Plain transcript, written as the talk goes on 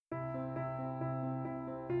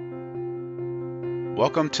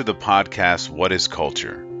Welcome to the podcast, What is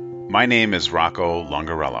Culture? My name is Rocco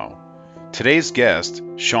Longarello. Today's guest,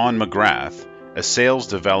 Shaun McGrath, a sales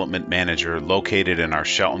development manager located in our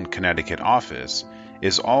Shelton, Connecticut office,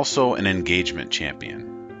 is also an engagement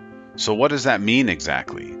champion. So what does that mean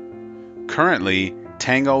exactly? Currently,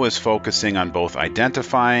 Tangoe is focusing on both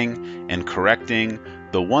identifying and correcting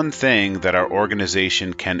the one thing that our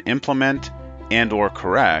organization can implement and or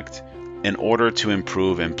correct in order to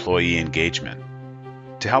improve employee engagement.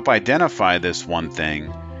 To help identify this one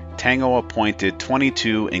thing, Tangoe appointed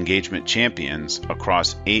 22 engagement champions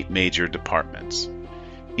across 8 major departments.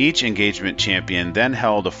 Each engagement champion then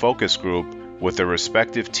held a focus group with their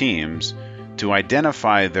respective teams to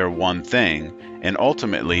identify their one thing, and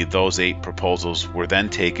ultimately those 8 proposals were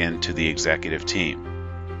then taken to the executive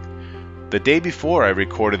team. The day before I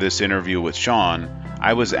recorded this interview with Shaun,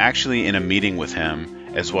 I was actually in a meeting with him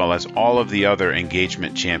as well as all of the other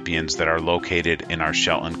engagement champions that are located in our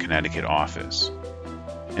Shelton, Connecticut office.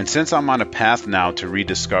 And since I'm on a path now to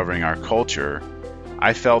rediscovering our culture,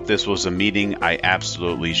 I felt this was a meeting I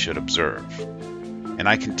absolutely should observe. And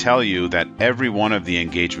I can tell you that every one of the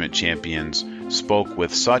engagement champions spoke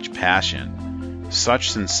with such passion,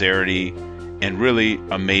 such sincerity, and really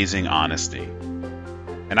amazing honesty.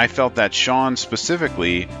 And I felt that Shaun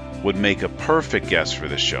specifically would make a perfect guest for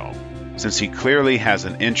the show, since he clearly has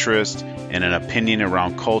an interest and an opinion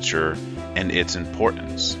around culture and its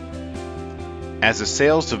importance. As a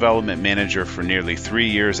sales development manager for nearly 3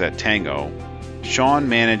 years at Tangoe, Shaun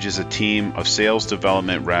manages a team of sales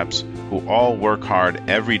development reps who all work hard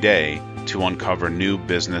every day to uncover new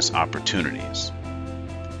business opportunities.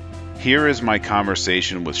 Here is my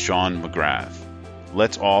conversation with Shaun McGrath.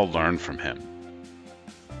 Let's all learn from him.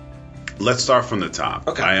 Let's start from the top.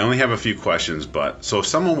 Okay. I only have a few questions, but so if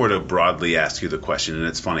someone were to broadly ask you the question, and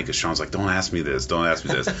it's funny because Shaun's like, don't ask me this, don't ask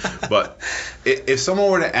me this. But if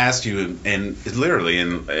someone were to ask you, and literally,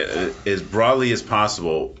 and as broadly as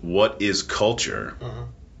possible, what is culture? Mm-hmm.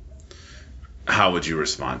 How would you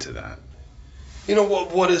respond to that? You know,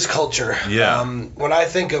 what is culture? Yeah. When I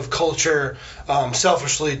think of culture,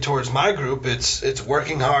 selfishly towards my group, it's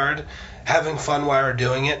working hard, having fun while we're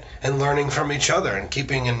doing it, and learning from each other, and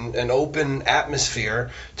keeping an open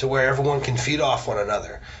atmosphere to where everyone can feed off one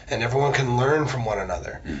another and everyone can learn from one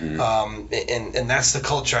another. Mm-hmm. And that's the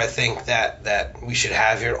culture I think that we should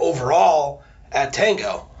have here overall at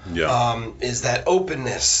Tangoe. Yeah. Is that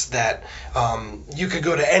openness that you could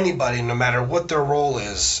go to anybody no matter what their role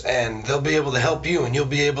is, and they'll be able to help you and you'll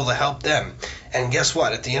be able to help them. And guess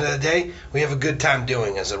what? At the end of the day, we have a good time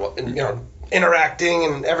doing it. Interacting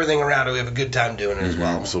and everything around it, we have a good time doing it as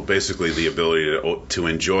well. So basically the ability to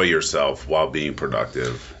enjoy yourself while being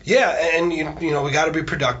productive. Yeah, and you know we got to be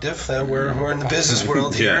productive. We're in the business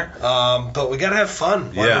world here, but we got to have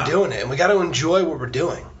fun while we're doing it, and we got to enjoy what we're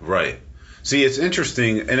doing. Right. See, it's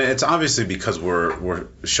interesting, and it's obviously because we're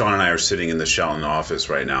Shaun and I are sitting in the Shelton office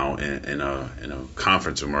right now in a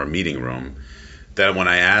conference room or a meeting room, that when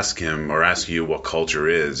I ask him or ask you what culture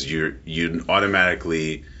is, you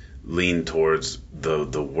automatically lean towards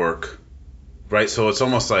the work, right? So it's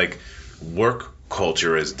almost like work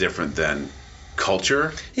culture is different than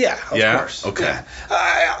culture. Yeah, of course. Okay. Yeah.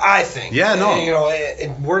 I think. Yeah, no. You know,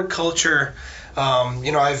 in work culture,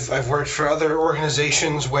 I've worked for other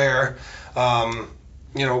organizations where,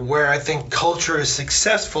 where I think culture is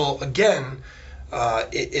successful. Again,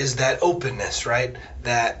 is that openness, right?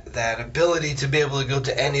 That ability to be able to go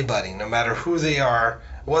to anybody, no matter who they are,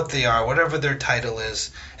 what they are, whatever their title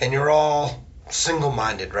is, and you're all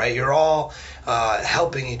single-minded, right? You're all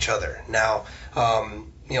helping each other. Now,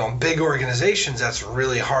 in big organizations, that's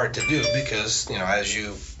really hard to do because, as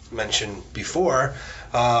you mentioned before,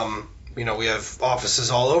 we have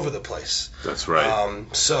offices all over the place. That's right.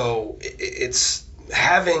 So it's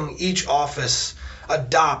having each office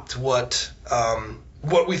adopt what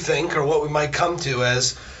we think or what we might come to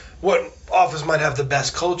as what office might have the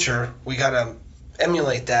best culture. We got to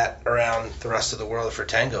emulate that around the rest of the world for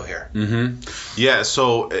Tangoe here. Mm-hmm. Yeah.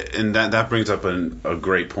 So, and that brings up a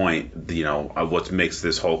great point. What makes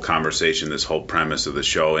this whole conversation, this whole premise of the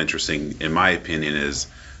show interesting, in my opinion, is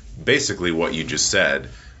basically what you just said.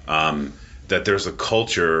 That there's a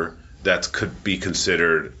culture that could be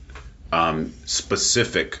considered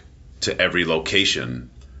specific to every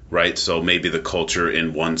location, right? So maybe the culture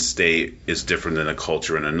in one state is different than a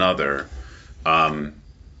culture in another.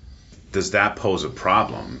 Does that pose a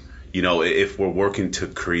problem? If we're working to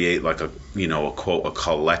create like a quote, a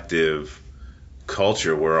collective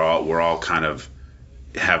culture where we're all kind of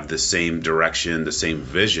have the same direction, the same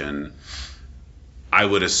vision, I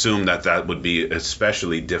would assume that would be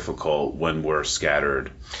especially difficult when we're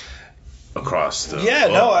scattered across the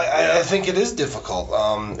I think it is difficult.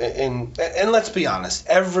 And let's be honest,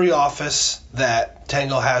 every office that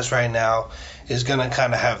Tangoe has right now is going to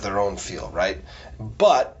kind of have their own feel, right?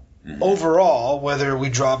 But overall, whether we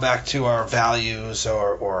draw back to our values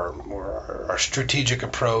or our strategic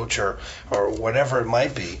approach or whatever it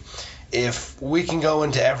might be, if we can go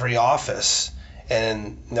into every office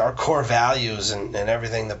and our core values and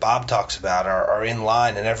everything that Bob talks about are in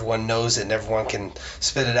line and everyone knows it and everyone can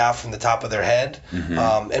spit it out from the top of their head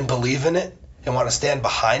and believe in it and want to stand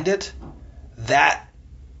behind it, that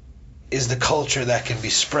is the culture that can be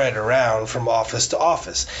spread around from office to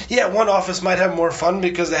office. Yeah, one office might have more fun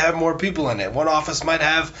because they have more people in it. One office might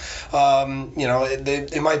have,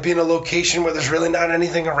 it might be in a location where there's really not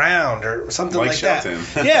anything around or something like Shelton.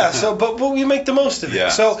 that. Yeah, so but we make the most of it. Yeah,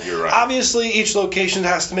 so you're right. Obviously each location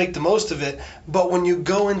has to make the most of it, but when you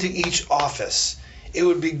go into each office, it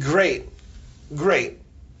would be great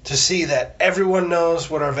to see that everyone knows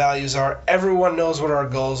what our values are, everyone knows what our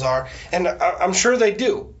goals are, and I'm sure they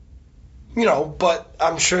do. But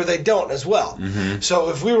I'm sure they don't as well.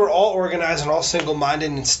 So if we were all organized and all single-minded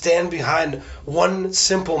and stand behind one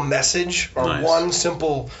simple message or one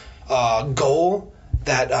simple goal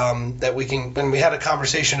that we can, and we had a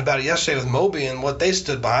conversation about it yesterday with Moby and what they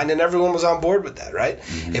stood behind, and everyone was on board with that, right?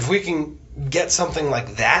 If we can get something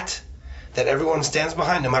like that everyone stands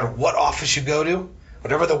behind, no matter what office you go to,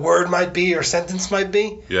 whatever the word might be or sentence might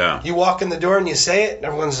be, you walk in the door and you say it, and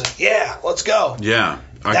everyone's like, yeah, let's go. Yeah.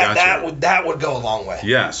 That would go a long way.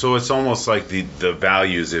 Yeah, so it's almost like the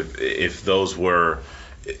values, if those were,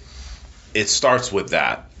 it starts with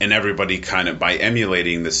that, and everybody kind of, by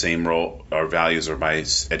emulating the same role or values or by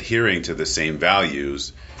adhering to the same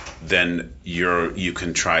values, then you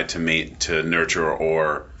can try to nurture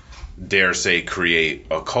or dare say create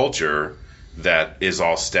a culture that is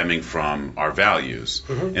all stemming from our values.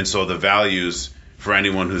 And so the values, for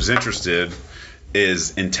anyone who's interested,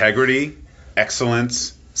 is integrity,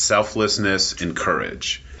 excellence, selflessness, and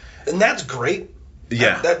courage. And that's great.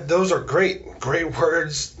 Yeah. Those are great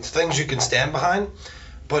words, things you can stand behind.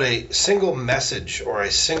 But a single message or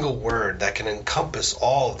a single word that can encompass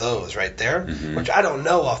all of those right there, which I don't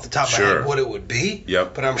know off the top of my head what it would be,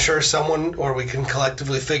 but I'm sure someone, or we can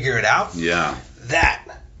collectively figure it out. Yeah. That,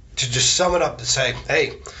 to just sum it up to say,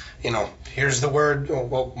 hey, here's the word,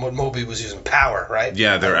 well, what Moby was using, power, right?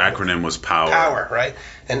 Yeah, their acronym was POWER. Power, right?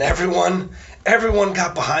 And everyone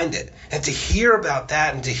got behind it. And to hear about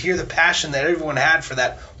that and to hear the passion that everyone had for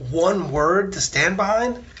that one word to stand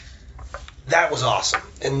behind, that was awesome.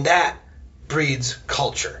 And that breeds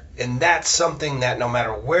culture. And that's something that no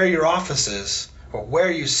matter where your office is or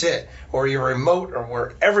where you sit or you're remote or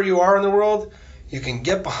wherever you are in the world, you can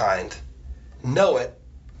get behind, know it,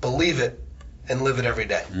 believe it, and live it every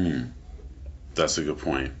day. That's a good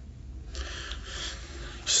point.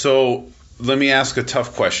 So let me ask a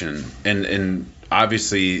tough question, and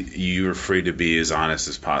obviously you're free to be as honest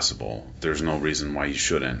as possible. There's no reason why you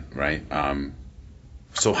shouldn't, right?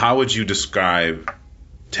 So how would you describe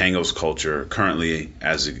Tangoe's culture currently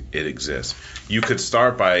as it exists? You could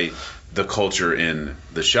start by the culture in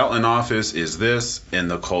the Shelton office is this,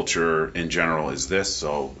 and the culture in general is this.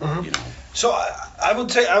 So, So I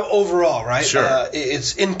would say overall, right? Sure.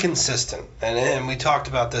 It's inconsistent, and we talked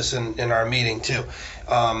about this in our meeting too.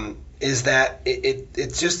 Is that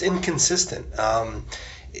it's just inconsistent.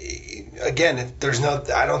 Again,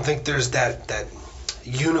 I don't think there's that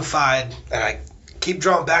unified, and I keep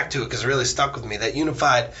drawing back to it because it really stuck with me, that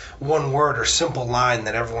unified one word or simple line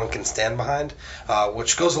that everyone can stand behind,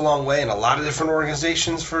 which goes a long way in a lot of different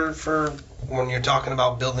organizations for when you're talking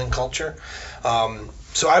about building culture.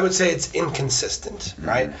 So I would say it's inconsistent,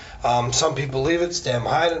 right? Some people believe it, stand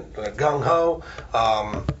behind it, gung-ho,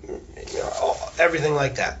 everything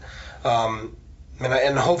like that.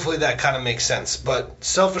 And hopefully that kind of makes sense. But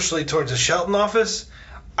selfishly towards the Shelton office,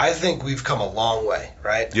 I think we've come a long way,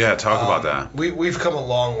 right? Yeah, talk about that. We've come a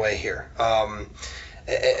long way here.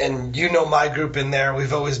 And my group in there,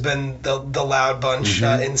 we've always been the loud bunch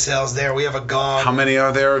in sales there. We have a gong. How many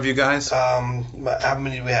are there of you guys? How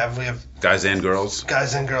many do we have? We have guys and girls.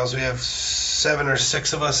 Guys and girls. We have 7 or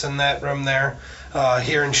 6 of us in that room there.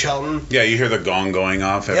 Here in Shelton. Yeah, you hear the gong going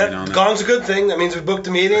off every now and then. Gong's a good thing. That means we booked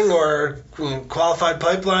a meeting or qualified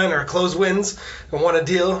pipeline or closed wins and won a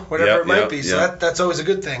deal, whatever it might be. So that's always a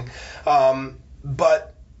good thing.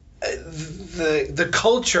 But the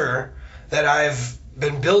culture that I've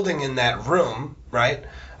been building in that room, right,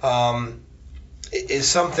 is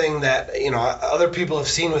something that other people have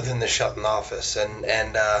seen within the Shelton office,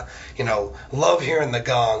 and love hearing the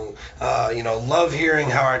gong, love hearing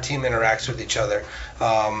how our team interacts with each other,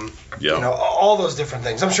 all those different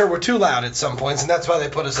things. I'm sure we're too loud at some points, and that's why they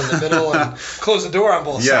put us in the middle and close the door on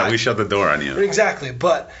both sides. Yeah, we shut the door on you. Exactly,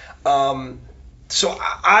 but so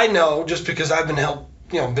I know, just because I've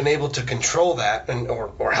been able to control that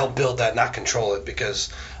or help build that, not control it, because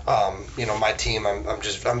my team,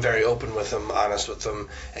 I'm very open with them, honest with them,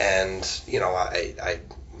 and I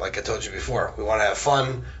like I told you before, we want to have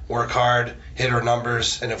fun, work hard, hit our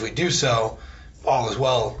numbers, and if we do so, all is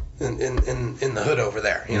well in the hood over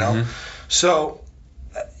there, So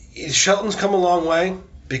Shelton's come a long way,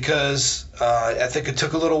 because I think it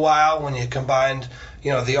took a little while when you combined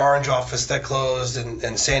the Orange office that closed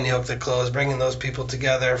and Sandy Hook that closed, bringing those people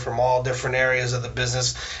together from all different areas of the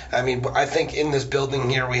business. I mean, I think in this building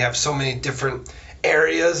here we have so many different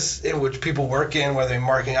areas in which people work in, whether in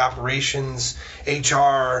marketing, operations,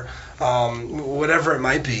 HR, whatever it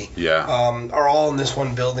might be, are all in this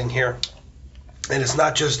one building here. And it's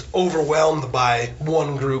not just overwhelmed by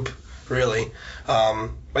one group, really.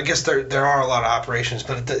 I guess there are a lot of operations,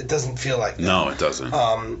 but it doesn't feel like that. No, it doesn't.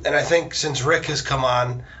 And I think since Rick has come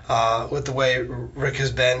on, with the way Rick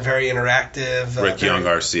has been, very interactive. Rick Young,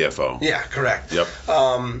 our CFO. Yeah, correct. Yep.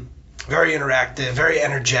 Very interactive, very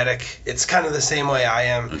energetic. It's kind of the same way I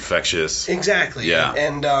am. Infectious. Exactly. Yeah.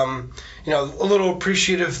 And a little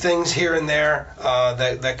appreciative things here and there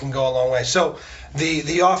that can go a long way. So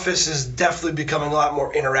the office is definitely becoming a lot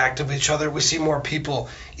more interactive with each other. We see more people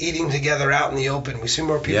eating together out in the open. We see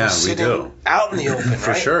more people sitting out in the open,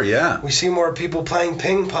 For right? sure, yeah. We see more people playing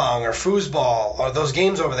ping pong or foosball or those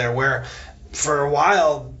games over there where for a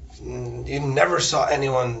while you never saw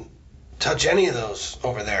anyone touch any of those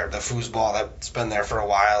over there. The foosball that's been there for a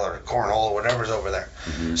while, or cornhole, or whatever's over there.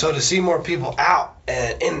 Mm-hmm. So to see more people out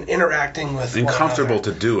and interacting with and one comfortable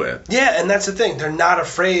another. to do it. Yeah, and that's the thing. They're not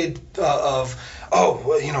afraid of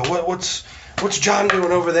what's John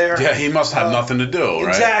doing over there? Yeah, he must have nothing to do, right?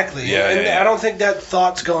 Exactly. Yeah, and I don't think that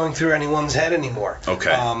thought's going through anyone's head anymore.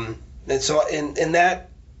 Okay. And so in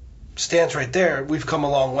that stance right there, we've come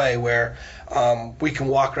a long way where we can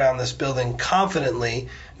walk around this building confidently,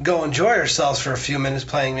 go enjoy ourselves for a few minutes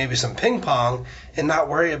playing maybe some ping pong, and not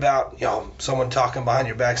worry about someone talking behind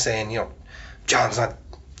your back saying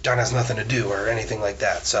John has nothing to do or anything like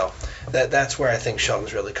that. So that's where I think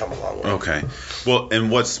Shelton's really come a long way. Okay. Well,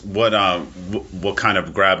 and what kind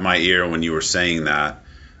of grabbed my ear when you were saying that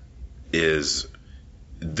is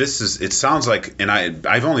it sounds like, and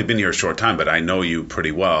I've only been here a short time, but I know you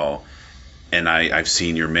pretty well, and I've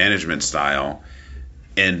seen your management style,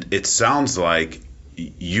 and it sounds like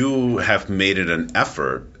you have made it an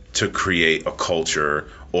effort to create a culture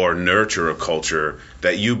or nurture a culture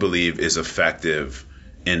that you believe is effective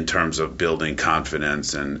in terms of building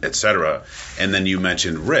confidence and et cetera. And then you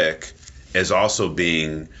mentioned Rick as also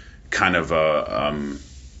being kind of a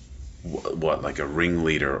like a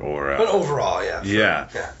ringleader or but overall, yeah.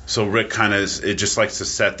 Yeah. So Rick kind of just likes to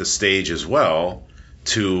set the stage as well,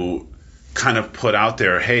 to kind of put out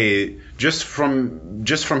there, hey, just from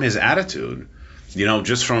his attitude,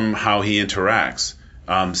 just from how he interacts.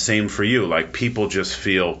 Same for you. Like, people just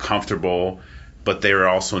feel comfortable, but they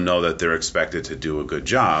also know that they're expected to do a good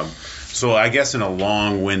job. So I guess in a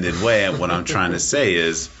long-winded way, what I'm trying to say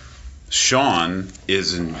is Shaun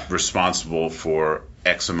is responsible for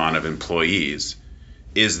X amount of employees.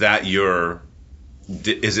 Is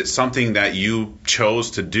it something that you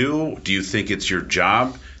chose to do? Do you think it's your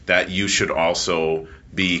job that you should also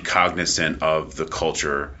be cognizant of the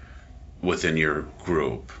culture within your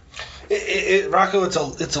group? Rocco,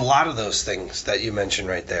 it's a lot of those things that you mentioned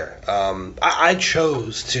right there. I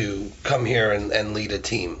chose to come here and lead a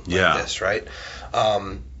team like this, right?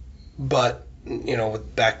 But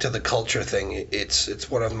back to the culture thing,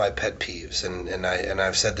 it's one of my pet peeves, and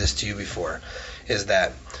I've said this to you before, is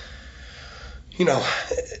that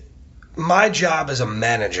my job as a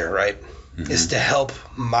manager, right, is to help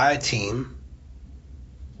my team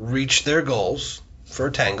reach their goals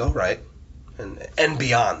for Tangoe, right, and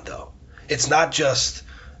beyond, though. It's not just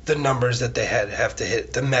the numbers that they have to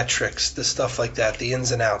hit, the metrics, the stuff like that, the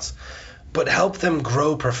ins and outs, but help them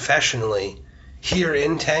grow professionally here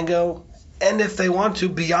in Tangoe, and if they want to,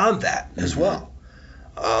 beyond that as well.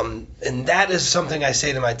 And that is something I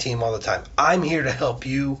say to my team all the time. I'm here to help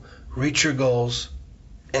you reach your goals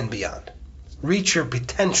and beyond. Reach your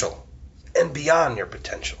potential and beyond your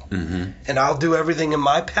potential. Mm-hmm. And I'll do everything in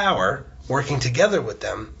my power, working together with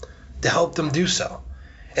them, to help them do so.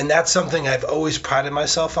 And that's something I've always prided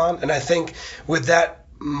myself on. And I think with that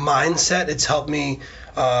mindset, it's helped me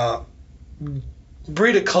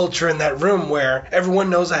breed a culture in that room where everyone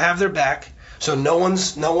knows I have their back. So no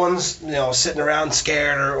one's sitting around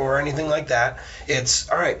scared or anything like that. It's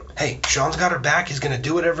all right. Hey, Shaun's got our back. He's going to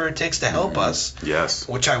do whatever it takes to help us. Yes.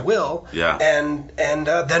 Which I will. Yeah. And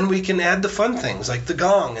then we can add the fun things like the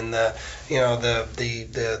gong and the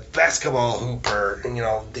basketball hoop or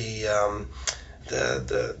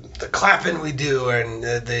the clapping we do and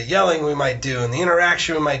the yelling we might do and the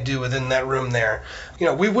interaction we might do within that room there.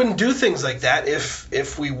 We wouldn't do things like that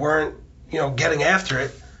if we weren't getting after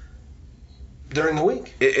it during the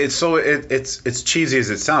week. It's cheesy as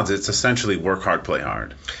it sounds. It's essentially work hard, play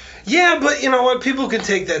hard. Yeah, but you know what? People can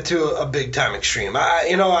take that to a big time extreme.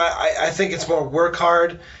 I think it's more work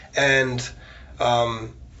hard and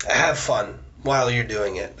have fun while you're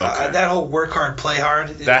doing it. Okay. That whole work hard, play hard.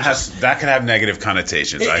 That can have negative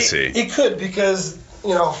connotations. I see. It could because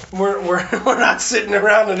we're not sitting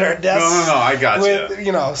around at our desks. No. I got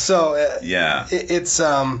you. So yeah.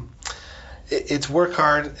 It's work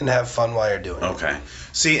hard and have fun while you're doing it. Okay.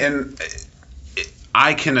 See, and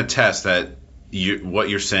I can attest that what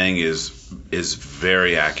you're saying is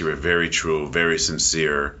very accurate, very true, very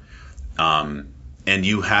sincere, and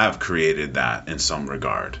you have created that in some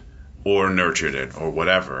regard, or nurtured it, or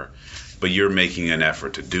whatever, but you're making an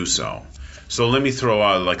effort to do so. So let me throw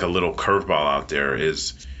out like a little curveball out there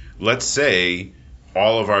is, let's say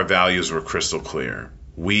all of our values were crystal clear.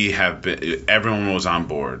 Everyone was on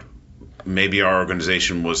board. Maybe our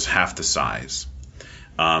organization was half the size.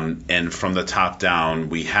 And from the top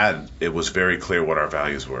down, it was very clear what our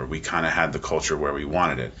values were. We kind of had the culture where we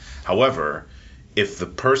wanted it. However, if the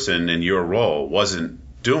person in your role wasn't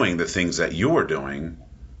doing the things that you were doing,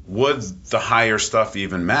 would the higher stuff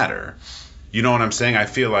even matter? You know what I'm saying? I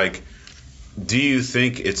feel like, do you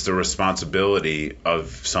think it's the responsibility of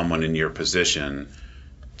someone in your position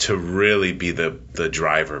to really be the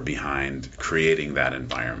driver behind creating that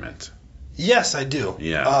environment? Yes, I do.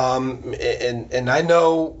 Yeah. And I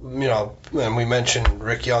know, and we mentioned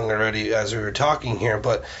Rick Young already as we were talking here,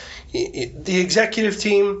 but the executive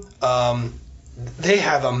team, they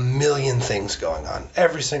have a million things going on,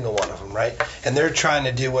 every single one of them, right? And they're trying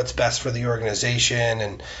to do what's best for the organization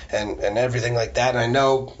and everything like that. And I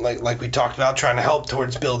know, like we talked about, trying to help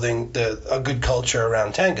towards building a good culture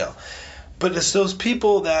around Tangoe. But it's those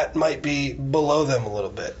people that might be below them a little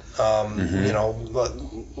bit.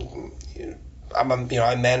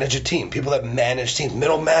 I manage a team. People that manage teams,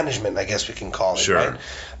 middle management, I guess we can call it. Sure. Right?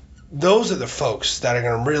 Those are the folks that are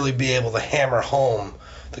going to really be able to hammer home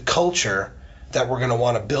the culture that we're going to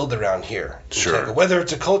want to build around here. Sure. Whether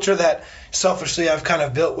it's a culture that selfishly I've kind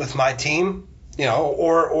of built with my team,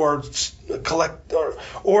 or collect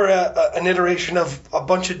or an iteration of a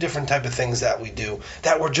bunch of different type of things that we do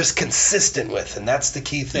that we're just consistent with, and that's the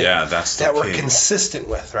key thing. Yeah, that's the that key. We're consistent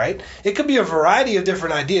with, right? It could be a variety of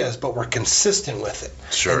different ideas, but we're consistent with it.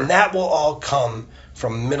 Sure. And that will all come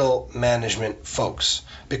from middle management folks,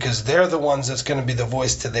 because they're the ones that's going to be the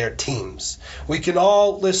voice to their teams. We can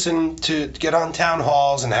all listen to get on town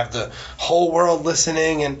halls and have the whole world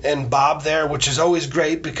listening and Bob there, which is always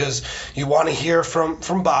great because you want to hear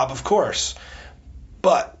from Bob, of course.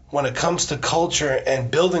 But when it comes to culture and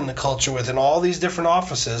building the culture within all these different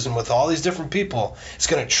offices and with all these different people, it's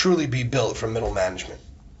going to truly be built from middle management.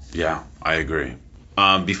 Yeah, I agree.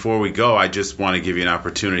 Before we go, I just want to give you an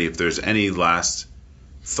opportunity if there's any last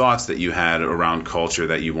thoughts that you had around culture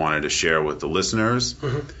that you wanted to share with the listeners.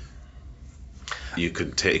 Mm-hmm. You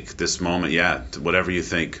could take this moment, whatever you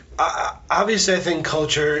think. Obviously, I think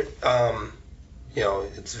culture,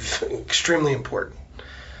 it's extremely important.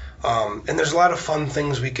 And there's a lot of fun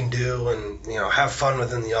things we can do, and have fun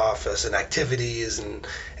within the office, and activities, and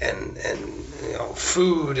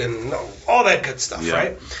food, and all that good stuff,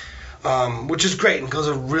 right? Which is great and goes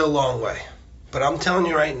a real long way. But I'm telling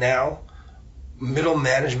you right now, middle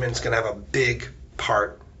management is going to have a big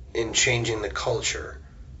part in changing the culture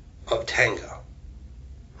of Tangoe,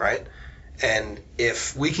 right? And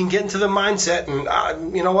if we can get into the mindset,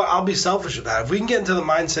 and you know what, I'll be selfish about it. If we can get into the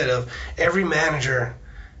mindset of every manager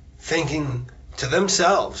thinking to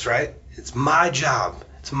themselves, right? It's my job,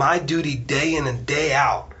 it's my duty day in and day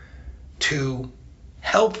out to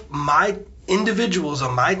help my individuals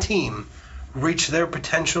on my team reach their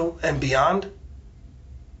potential and beyond,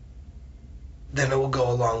 then it will go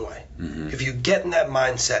a long way. Mm-hmm. If you get in that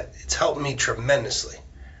mindset, it's helped me tremendously,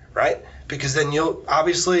 right? Because then you'll,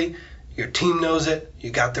 obviously, your team knows it,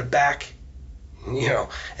 you got their back, and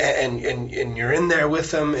you're in there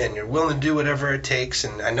with them, and you're willing to do whatever it takes.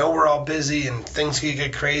 And I know we're all busy, and things can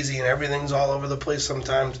get crazy, and everything's all over the place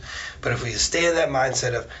sometimes. But if we stay in that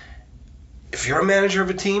mindset of, if you're a manager of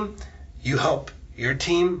a team, you help your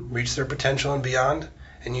team reach their potential and beyond,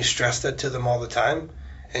 and you stress that to them all the time,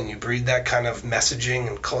 and you breed that kind of messaging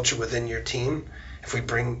and culture within your team, if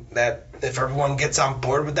everyone gets on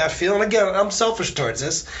board with that feeling, again, I'm selfish towards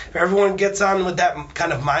this, if everyone gets on with that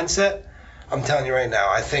kind of mindset, I'm telling you right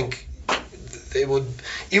now, I think they would,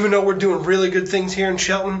 even though we're doing really good things here in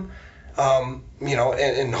Shelton,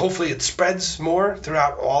 and hopefully it spreads more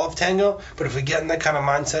throughout all of Tangoe, but if we get in that kind of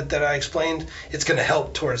mindset that I explained, it's going to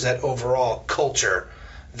help towards that overall culture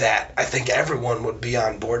that I think everyone would be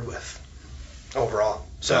on board with overall.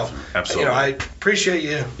 So, absolutely. I appreciate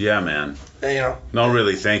you. Yeah, man. No,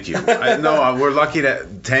 really, thank you. We're lucky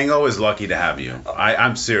Tangoe is lucky to have you.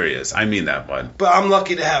 I'm serious. I mean that, bud. But I'm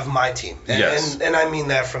lucky to have my team. Yes. And I mean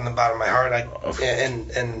that from the bottom of my heart.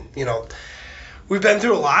 We've been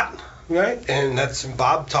through a lot, right? And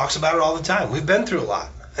Bob talks about it all the time. We've been through a lot.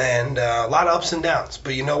 And a lot of ups and downs.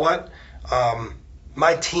 But you know what?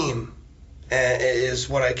 My team is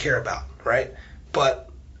what I care about, right? But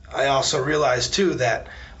I also realize, too, that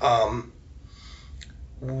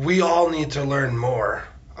we all need to learn more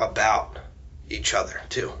about each other,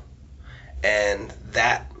 too. And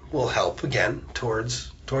that will help, again,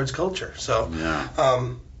 towards culture. So,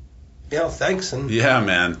 thanks. Yeah,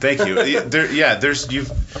 man. Thank you.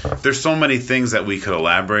 There's so many things that we could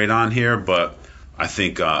elaborate on here, but I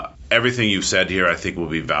think everything you've said here, I think will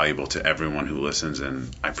be valuable to everyone who listens,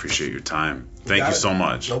 and I appreciate your time. Thank you so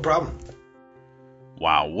much. No problem.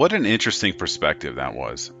 Wow, what an interesting perspective that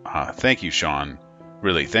was. Thank you, Shaun.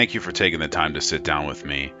 Really, thank you for taking the time to sit down with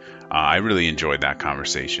me. I really enjoyed that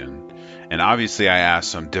conversation. And obviously I asked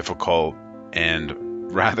some difficult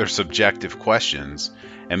and rather subjective questions,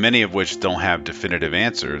 and many of which don't have definitive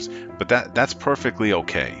answers, but that's perfectly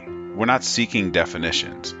okay. We're not seeking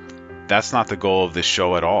definitions. That's not the goal of this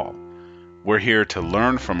show at all. We're here to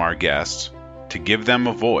learn from our guests, to give them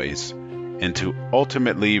a voice, and to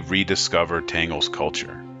ultimately rediscover Tangoe's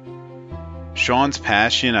culture. Shaun's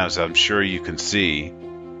passion, as I'm sure you can see,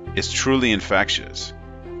 is truly infectious.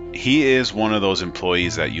 He is one of those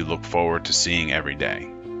employees that you look forward to seeing every day.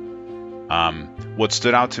 What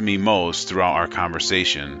stood out to me most throughout our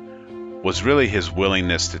conversation was really his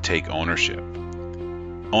willingness to take ownership.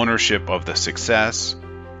 Ownership of the success,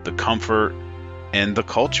 the comfort, and the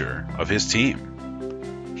culture of his team.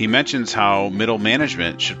 He mentions how middle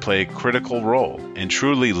management should play a critical role in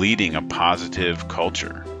truly leading a positive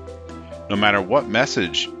culture. No matter what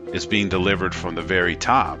message is being delivered from the very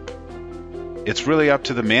top, it's really up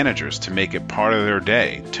to the managers to make it part of their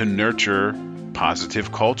day to nurture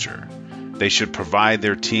positive culture. They should provide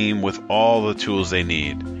their team with all the tools they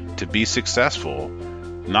need to be successful,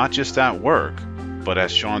 not just at work, but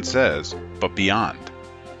as Shaun says, but beyond.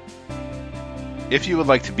 If you would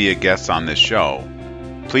like to be a guest on this show,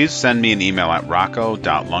 please send me an email at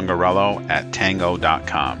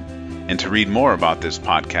rocco.longarello@tangoe.com. And to read more about this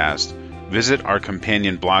podcast, visit our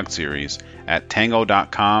companion blog series at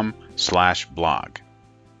tangoe.com/blog.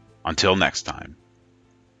 Until next time.